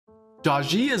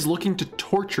Daji is looking to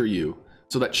torture you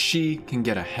so that she can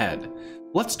get ahead.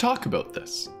 Let's talk about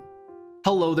this.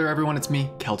 Hello there everyone, it's me,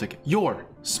 Keltick, your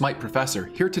Smite professor,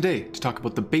 here today to talk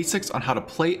about the basics on how to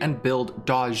play and build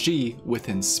Daji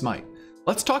within Smite.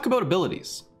 Let's talk about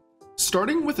abilities.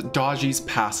 Starting with Daji's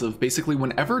passive, basically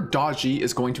whenever Daji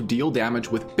is going to deal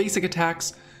damage with basic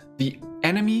attacks, the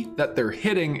enemy that they're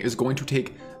hitting is going to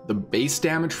take the base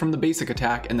damage from the basic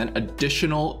attack and then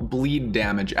additional bleed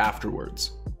damage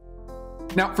afterwards.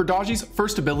 Now for Daji's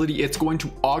first ability, it's going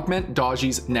to augment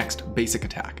Daji's next basic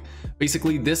attack.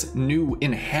 Basically, this new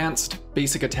enhanced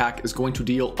basic attack is going to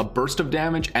deal a burst of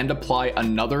damage and apply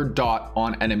another dot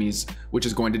on enemies, which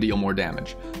is going to deal more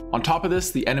damage. On top of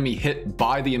this, the enemy hit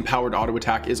by the empowered auto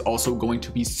attack is also going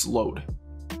to be slowed.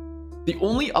 The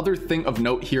only other thing of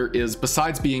note here is,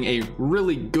 besides being a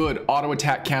really good auto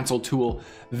attack cancel tool,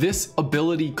 this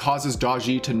ability causes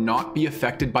Daji to not be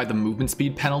affected by the movement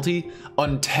speed penalty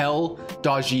until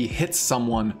Daji hits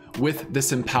someone with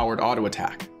this empowered auto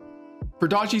attack. For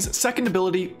Daji's second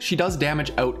ability, she does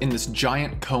damage out in this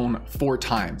giant cone 4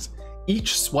 times.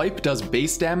 Each swipe does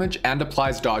base damage and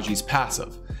applies Daji's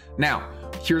passive. Now,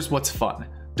 here's what's fun.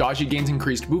 Daji gains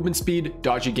increased movement speed,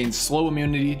 Daji gains slow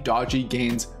immunity, Daji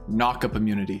gains knockup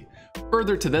immunity.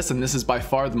 Further to this, and this is by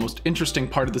far the most interesting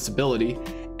part of this ability,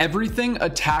 everything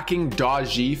attacking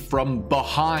Daji from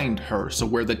behind her, so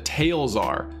where the tails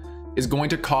are, is going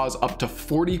to cause up to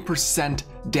 40%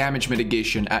 damage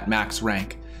mitigation at max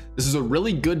rank. This is a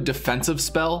really good defensive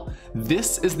spell.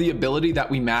 This is the ability that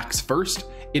we max first.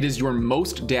 It is your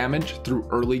most damage through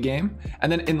early game,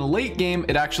 and then in the late game,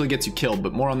 it actually gets you killed,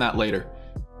 but more on that later.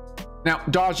 Now,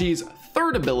 Daji's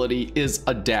third ability is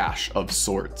a dash of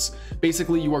sorts.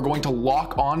 Basically, you are going to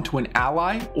lock on to an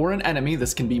ally or an enemy.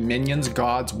 This can be minions,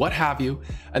 gods, what have you,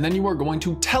 and then you are going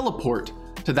to teleport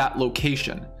to that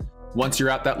location. Once you're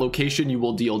at that location, you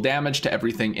will deal damage to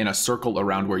everything in a circle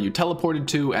around where you teleported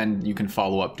to, and you can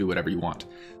follow up, do whatever you want.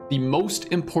 The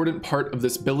most important part of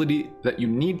this ability that you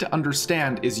need to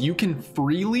understand is you can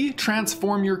freely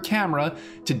transform your camera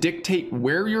to dictate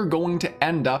where you're going to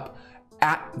end up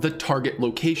at the target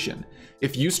location.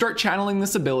 If you start channeling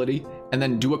this ability and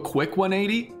then do a quick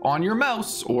 180 on your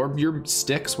mouse or your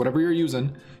sticks, whatever you're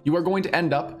using, you are going to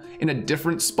end up in a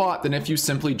different spot than if you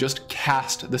simply just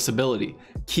cast this ability.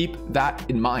 Keep that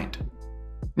in mind.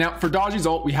 Now for Daji's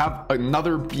ult, we have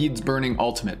another beads burning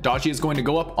ultimate. Daji is going to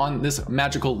go up on this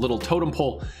magical little totem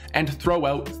pole and throw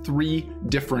out 3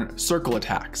 different circle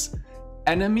attacks.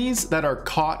 Enemies that are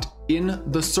caught in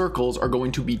the circles are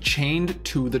going to be chained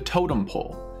to the totem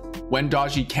pole. When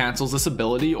Daji cancels this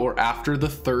ability, or after the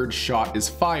 3rd shot is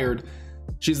fired,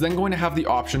 she's then going to have the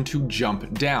option to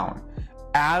jump down.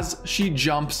 As she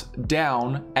jumps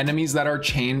down, enemies that are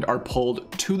chained are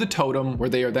pulled to the totem, where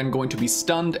they are then going to be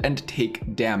stunned and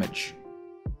take damage.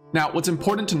 Now, what's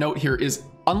important to note here is,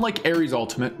 unlike Ares'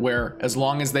 ultimate, where as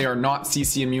long as they are not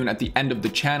CC immune at the end of the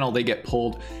channel, they get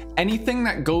pulled, anything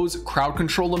that goes crowd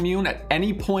control immune at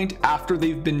any point after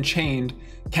they've been chained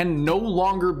can no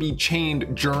longer be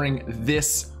chained during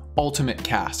this ultimate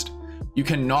cast. You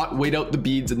cannot wait out the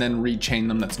beads and then rechain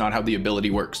them. That's not how the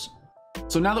ability works.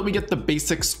 So now that we get the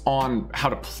basics on how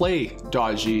to play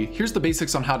Daji, here's the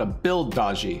basics on how to build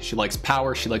Daji. She likes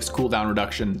power, she likes cooldown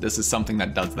reduction. This is something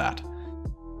that does that.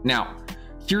 Now,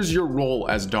 here's your role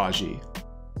as Daji.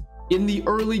 In the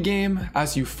early game,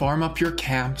 as you farm up your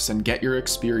camps and get your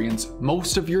experience,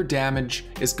 most of your damage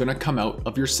is going to come out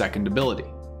of your second ability.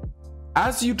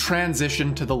 As you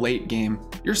transition to the late game,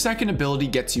 your second ability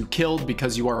gets you killed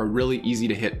because you are a really easy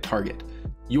to hit target.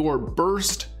 Your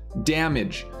burst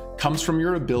damage comes from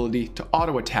your ability to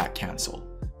auto attack cancel.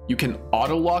 You can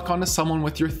auto lock onto someone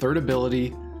with your third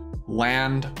ability,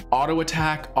 land, auto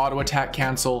attack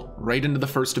cancel right into the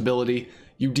first ability.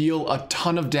 You deal a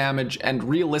ton of damage and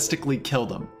realistically kill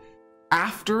them.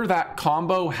 After that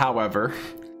combo, however,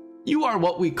 you are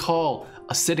what we call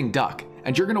a sitting duck,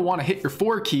 and you're going to want to hit your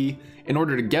 4 key in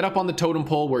order to get up on the totem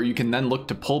pole, where you can then look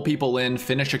to pull people in,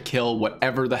 finish a kill,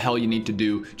 whatever the hell you need to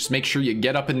do. Just make sure you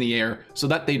get up in the air so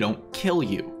that they don't kill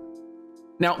you.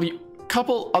 Now, the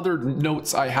couple other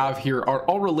notes I have here are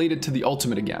all related to the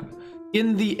ultimate again.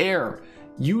 In the air,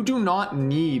 you do not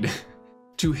need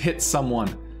to hit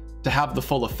someone to have the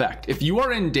full effect. If you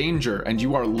are in danger and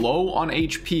you are low on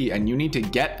HP and you need to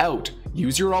get out,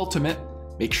 use your ultimate,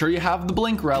 make sure you have the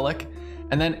blink relic,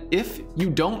 and then if you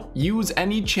don't use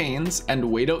any chains and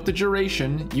wait out the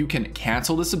duration, you can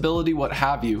cancel this ability, what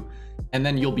have you, and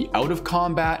then you'll be out of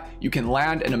combat, you can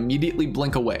land and immediately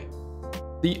blink away.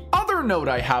 The other note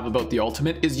I have about the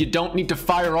ultimate is you don't need to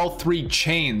fire all 3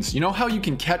 chains. You know how you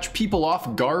can catch people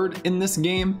off guard in this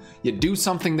game? You do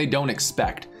something they don't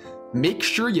expect. Make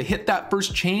sure you hit that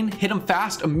first chain, hit them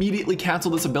fast, immediately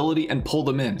cancel this ability and pull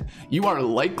them in. You are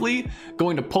likely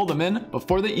going to pull them in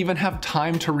before they even have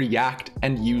time to react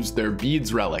and use their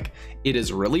beads relic. It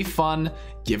is really fun,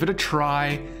 give it a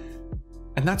try,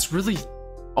 and that's really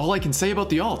all I can say about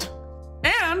the alt.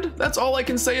 And that's all I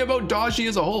can say about Dodgy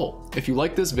as a whole. If you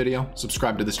like this video,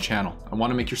 subscribe to this channel. I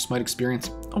want to make your Smite experience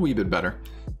a wee bit better.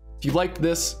 If you liked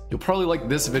this, you'll probably like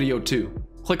this video too.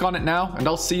 Click on it now and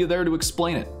I'll see you there to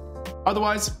explain it.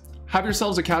 Otherwise, have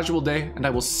yourselves a casual day and I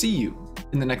will see you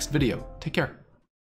in the next video. Take care.